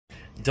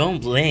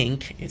Don't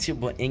blink. It's your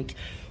boy Ink.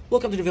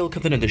 Welcome to the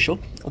Welcome to the show.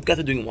 Hope you guys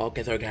are doing well.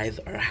 Guys, our guys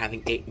are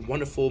having a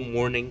wonderful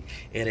morning.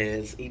 It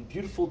is a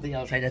beautiful day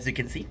outside, as you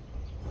can see.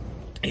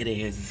 It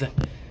is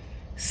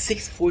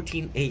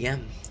 6:14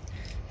 a.m.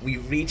 We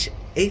reach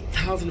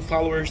 8,000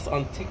 followers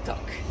on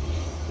TikTok.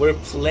 We're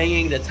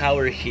playing the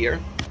tower here.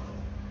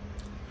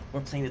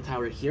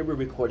 We're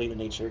recording the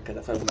nature because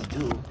that's what we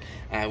do.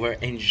 We're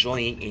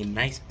enjoying a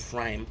nice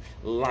prime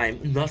lime.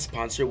 Not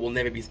sponsored, will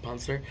never be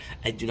sponsored.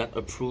 I do not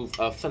approve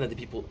of some of the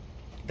people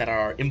that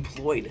are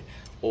employed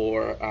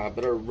or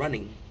that are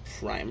running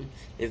prime,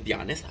 let's be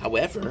honest.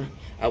 However,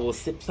 I will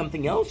sip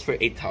something else for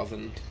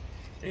 8,000.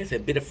 It's a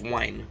bit of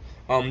wine.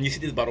 You see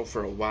this bottle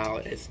for a while.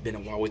 It's been a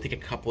while. We take a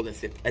couple to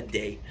sip a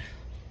day.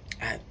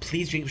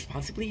 Please drink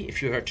responsibly.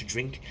 If you are to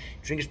drink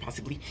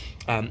responsibly.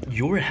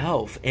 Your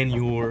health and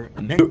your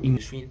mental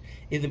industry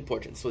is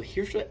important. So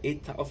here's the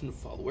 8,000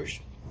 followers.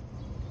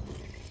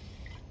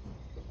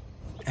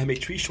 I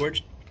made 3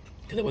 shorts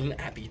because I wasn't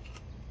happy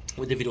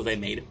with the videos I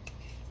made.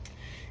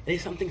 It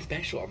is something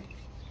special.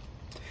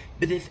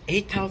 But this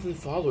 8,000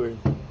 followers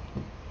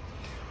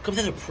comes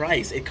at a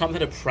price. It comes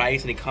at a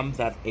price, and it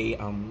comes at a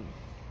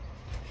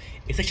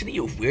it's actually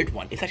a weird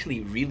one. It's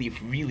actually really,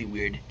 really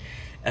weird.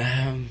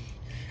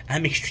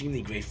 I'm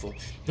extremely grateful.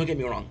 Don't get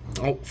me wrong.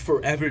 I'll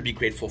forever be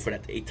grateful for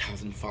that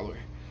 8,000 follower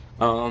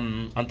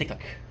on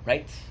TikTok,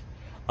 right?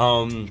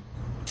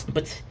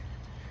 But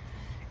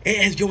it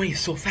is going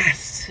so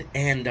fast,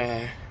 and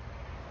I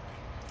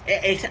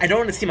don't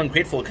want to seem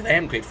ungrateful because I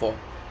am grateful.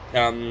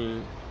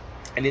 And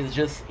it's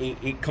just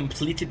a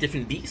completely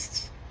different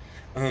beast.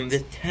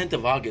 The 10th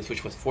of August,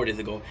 which was 4 days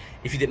ago,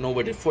 if you didn't know,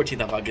 we're the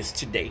 14th of August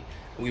today.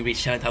 We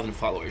reached 10,000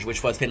 followers,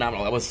 which was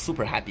phenomenal. I was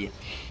super happy.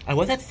 I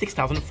was at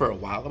 6,000 for a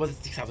while. I was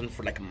at 6,000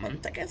 for like a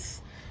month, I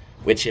guess,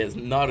 which is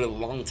not a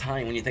long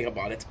time when you think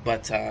about it.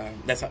 But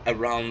that's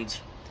around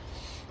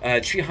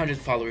 300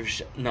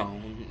 followers. No,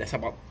 that's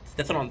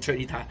around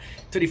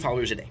 30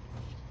 followers a day.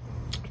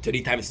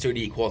 30 times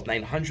 30 equals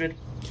 900.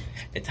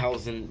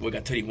 1,000, we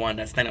got 31.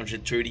 That's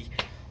 930.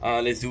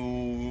 Let's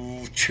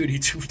do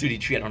 32,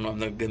 33. I don't know. I'm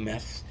not a good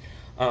math.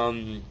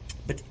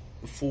 But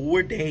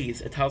 4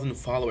 days, 1,000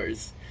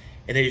 followers.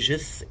 It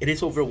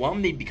is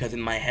overwhelming because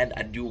in my head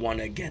I do want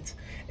to get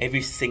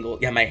every single.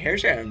 Yeah, my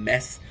hair's a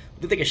mess.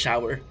 I'm gonna take a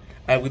shower.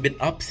 We've been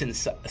up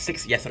since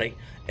 6 yesterday.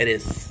 It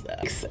is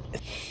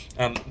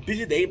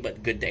busy day,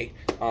 but good day.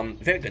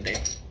 Very good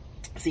day.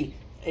 See,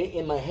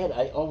 in my head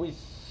I always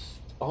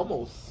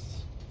almost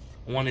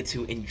wanted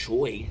to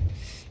enjoy.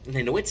 And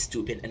I know it's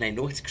stupid, and I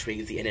know it's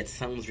crazy, and it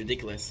sounds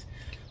ridiculous,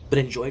 but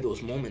enjoy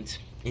those moments.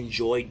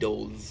 Enjoy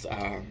those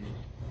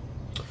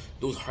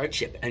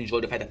hardship. Enjoy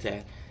the fact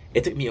that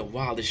it took me a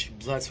while. There's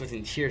blood, sweat,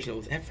 and tears in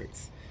those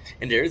efforts.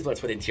 And there is blood,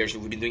 sweat, and tears.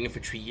 We've been doing it for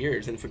 3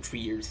 years, and for 3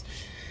 years,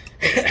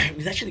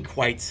 it's actually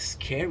quite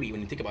scary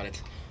when you think about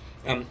it.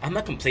 I'm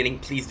not complaining.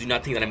 Please do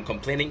not think that I'm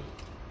complaining.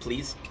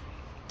 Please.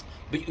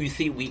 But you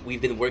see, we've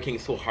been working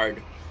so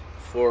hard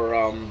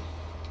for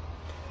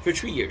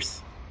 3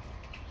 years.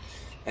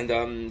 And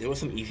there was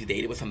some easy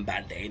day, there was some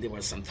bad day, there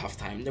was some tough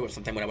time, there was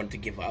some time when I wanted to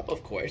give up,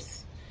 of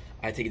course.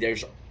 I think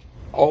there's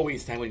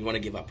always time when you want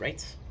to give up,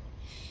 right?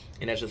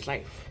 And that's just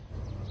life.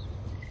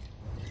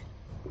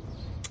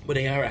 But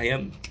I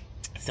am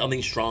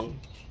standing strong,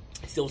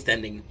 still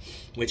standing,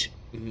 which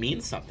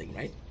means something,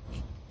 right?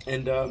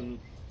 And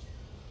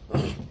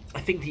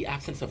I think the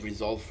absence of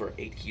resolve for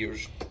 3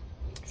 years,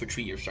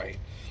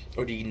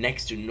 or the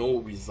next to no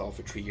resolve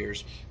for 3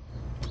 years,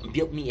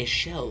 built me a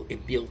shell.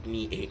 It built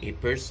me a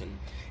person.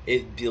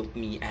 It built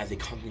me as a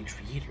content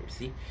creator.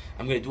 See,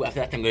 after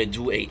that I'm gonna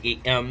do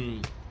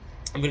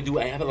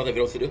I have a lot of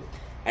videos to do.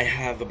 I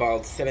have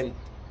about 7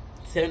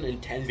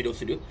 and 10 videos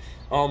to do.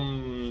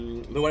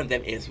 But one of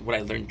them is what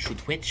I learned through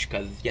Twitch,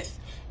 because yes,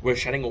 we're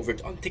shutting over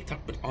on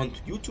TikTok, but on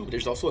YouTube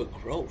there's also a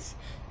growth.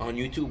 On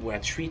YouTube we're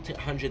at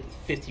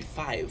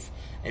 355,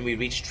 and we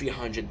reached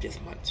 300 this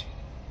month.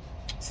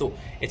 So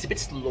it's a bit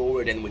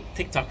slower than with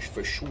TikTok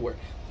for sure,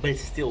 but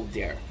it's still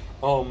there.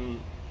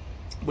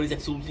 What is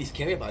absolutely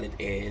scary about it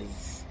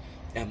is,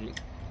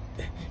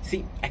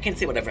 see, I can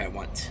say whatever I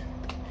want,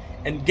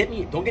 and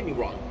don't get me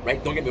wrong,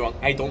 right? Don't get me wrong.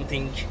 I don't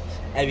think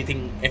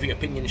every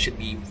opinion should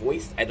be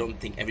voiced. I don't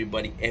think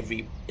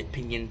every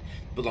opinion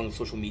belongs to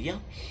social media.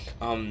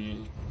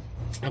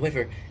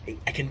 However,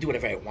 I can do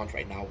whatever I want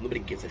right now.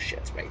 Nobody gives a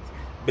shit, right?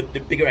 But the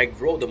bigger I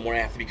grow, the more I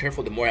have to be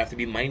careful. The more I have to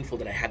be mindful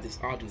that I have this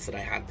audience, that I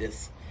have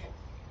this.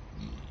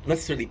 Not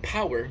necessarily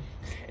power.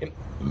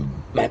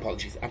 My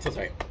apologies. I'm so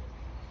sorry.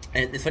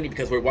 And it's funny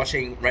because we're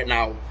watching right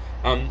now.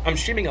 I'm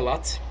streaming a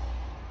lot.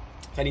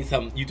 Finding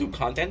some YouTube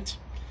content,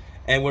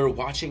 and we're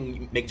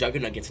watching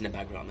McJuggernuggets in the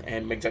background.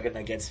 And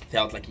McJuggernuggets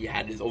felt like he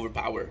had his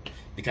overpower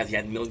because he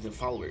had millions of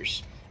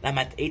followers. And I'm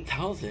at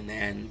 8,000,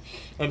 and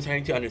I'm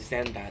starting to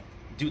understand that,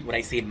 dude, what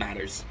I say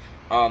matters.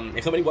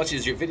 If somebody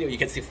watches your video, you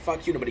can say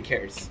fuck you. Nobody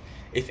cares.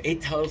 If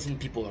 8,000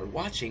 people are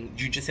watching,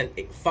 you just said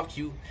fuck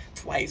you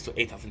twice to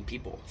 8,000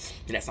 people,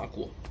 and that's not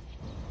cool.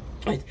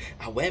 Right.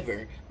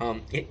 However,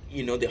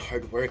 the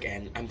hard work,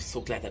 and I'm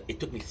so glad that it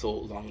took me so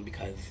long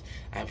because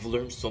I've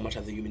learned so much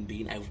as a human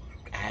being. I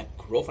have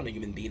growth as a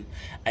human being.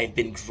 I've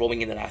been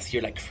growing in the last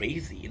year like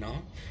crazy,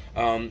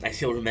 I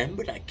still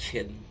remember that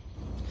kid,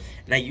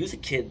 and I use a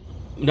kid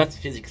not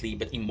physically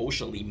but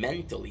emotionally,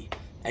 mentally.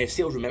 I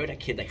still remember that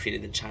kid that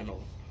created the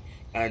channel,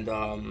 and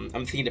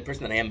I'm seeing the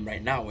person that I am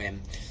right now.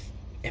 And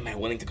am I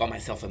willing to call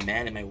myself a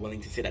man? Am I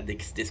willing to say that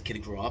this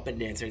kid grew up? And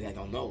the answer is I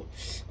don't know.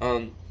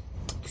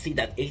 See,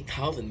 that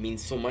 8,000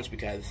 means so much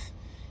because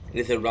it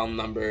is a round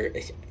number.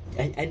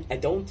 I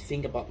don't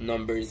think about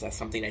numbers as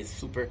something that is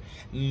super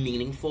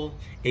meaningful.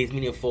 It is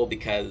meaningful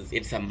because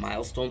it's a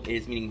milestone. It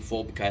is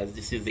meaningful because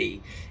this is a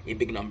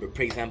big number.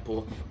 For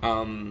example,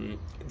 when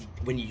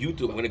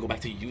YouTube, I'm going to go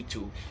back to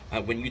YouTube.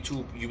 When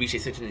YouTube, you reach a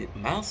certain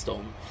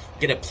milestone,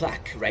 get a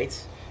plaque,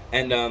 right?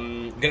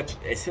 And get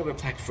a silver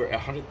plaque for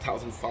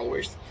 100,000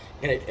 followers,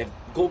 and a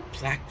gold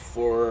plaque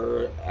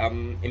for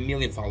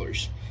 1,000,000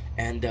 followers.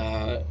 And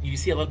you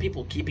see a lot of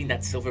people keeping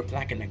that silver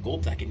plaque and that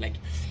gold plaque, and like,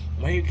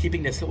 why are you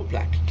keeping the silver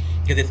plaque?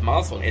 Because it's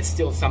milestone. It's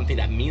still something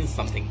that means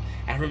something.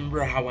 I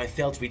remember how I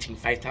felt reaching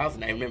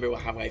 5,000. I remember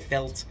how I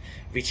felt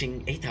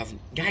reaching 8,000.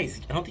 Guys,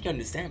 I don't think you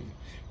understand.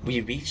 We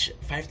reached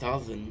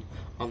 5,000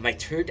 on my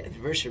 3rd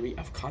anniversary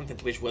of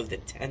content, which was the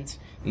 10th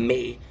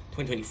May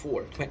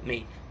 2024.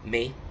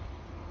 May,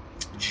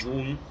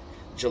 June,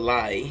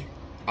 July,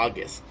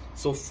 August.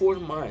 So 4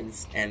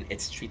 months and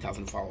it's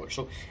 3,000 followers.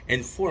 So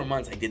in 4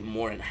 months I did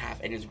more than half,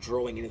 and it's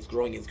growing and it's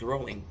growing, it's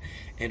growing.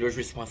 And there's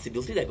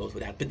responsibility that goes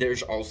with that, but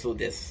there's also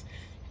there's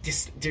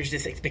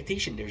this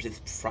expectation, there's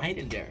this pride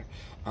in there.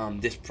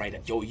 This pride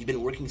that, yo, you've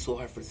been working so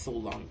hard for so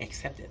long,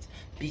 accept it,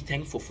 be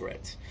thankful for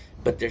it.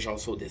 But there's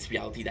also this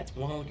reality that,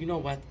 well, you know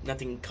what,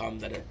 nothing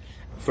comes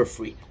for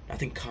free.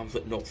 Nothing comes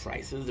with no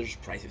prices. There's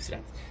prices to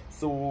that.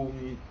 So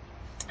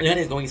that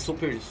is going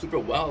super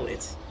well.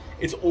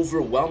 It's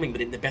overwhelming,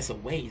 but in the best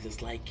of ways.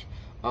 It's like,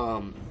 I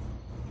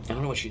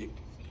don't know what you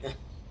do.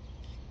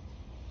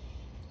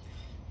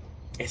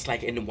 It's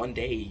like in one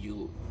day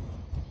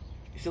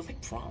it feels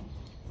like prom.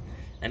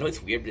 I know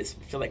it's weird, but it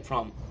feels like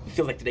prom. It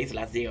feels like today's the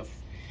last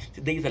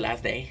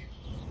day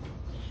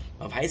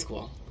of high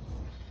school.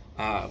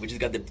 We just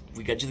got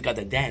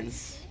the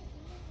dance,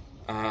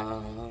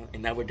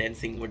 and now we're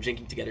dancing, we're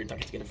drinking together,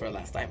 talking together for the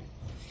last time.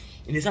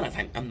 And it's not a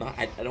time.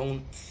 I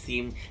don't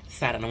seem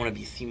sad. I don't want to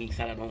be seeming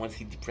sad. I don't want to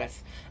seem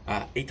depressed.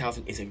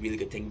 8,000 is a really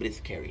good thing, but it's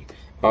scary.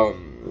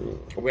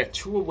 We're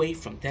 2 away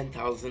from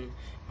 10,000.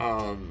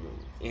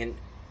 And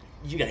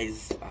you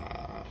guys,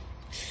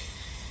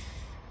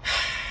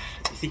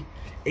 you see,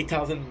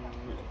 8,000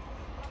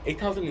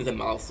 is a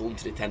milestone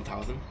to the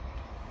 10,000.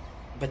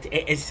 But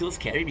it's still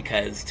scary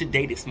because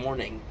today, this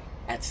morning,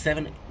 at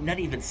 7, not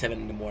even 7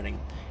 in the morning,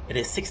 it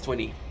is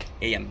 6:20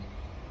 a.m.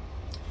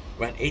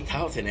 We're at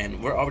 8,000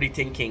 and we're already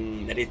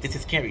thinking that this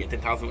is scary. At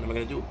 10,000, what am I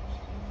going to do?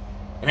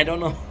 And I don't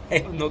know. I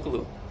have no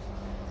clue.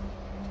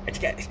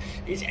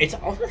 It's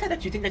also the fact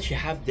that you think that you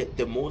have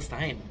the most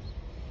time.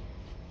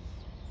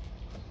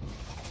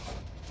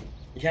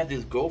 You have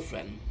this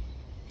girlfriend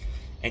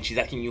and she's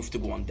asking you to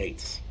go on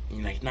dates. And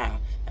you're like, nah,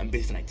 I'm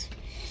busy tonight.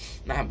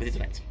 Nah, I'm busy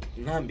tonight.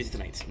 Nah, I'm busy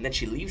tonight. And then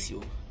she leaves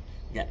you.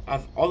 Yeah,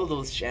 have all of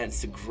those chances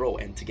to grow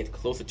and to get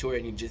closer to her,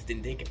 and you just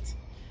didn't take it.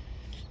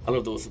 All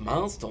of those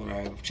milestones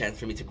are a chance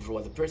for me to grow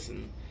as a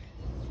person.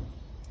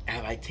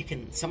 Have I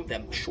taken some of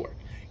them? Sure.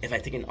 If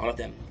I've taken all of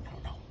them, I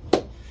don't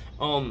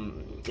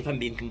know. If I'm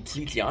being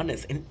completely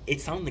honest, and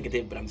it sounds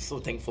negative, but I'm so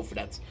thankful for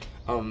that.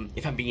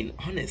 If I'm being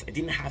honest, I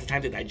didn't have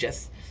time to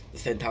digest the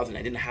 7,000.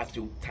 I didn't have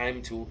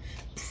time to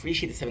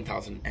appreciate the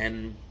 7,000,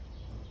 and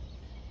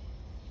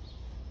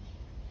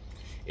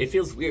it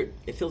feels weird.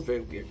 It feels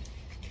very weird.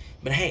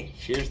 But hey,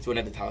 here's to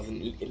another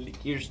 1,000.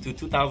 Here's to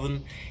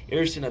 2,000.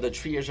 Here's to another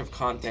 3 years of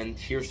content.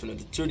 Here's to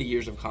another 30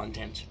 years of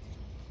content.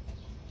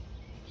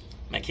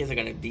 My kids are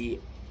gonna be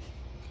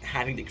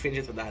having the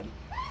cringes of that.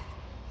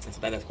 And so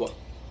that's cool.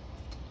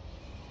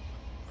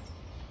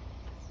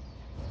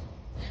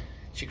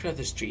 She crossed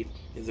the street.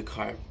 There's a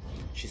car.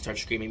 She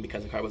starts screaming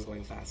because the car was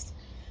going fast.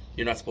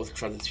 You're not supposed to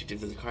cross the street if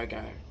there's a car.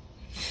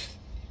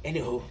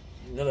 Anywho,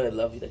 you know that I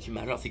love you, that you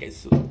matter. I'll see you guys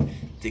soon.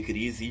 Take it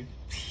easy.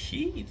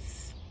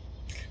 Peace.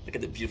 Look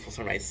at the beautiful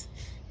sunrise.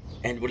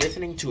 And we're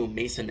listening to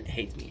Mason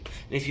Hate Me.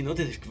 And if you know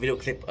this video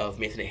clip of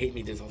Mason Hate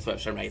Me, there's also a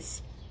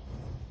sunrise.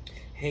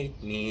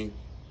 Hate me,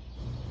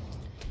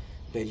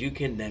 but you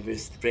can never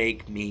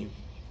break me.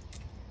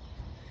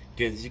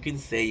 Cause you can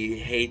say you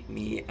hate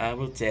me, I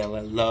will tell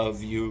I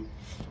love you.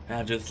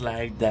 I'm just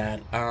like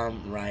that,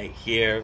 I'm right here.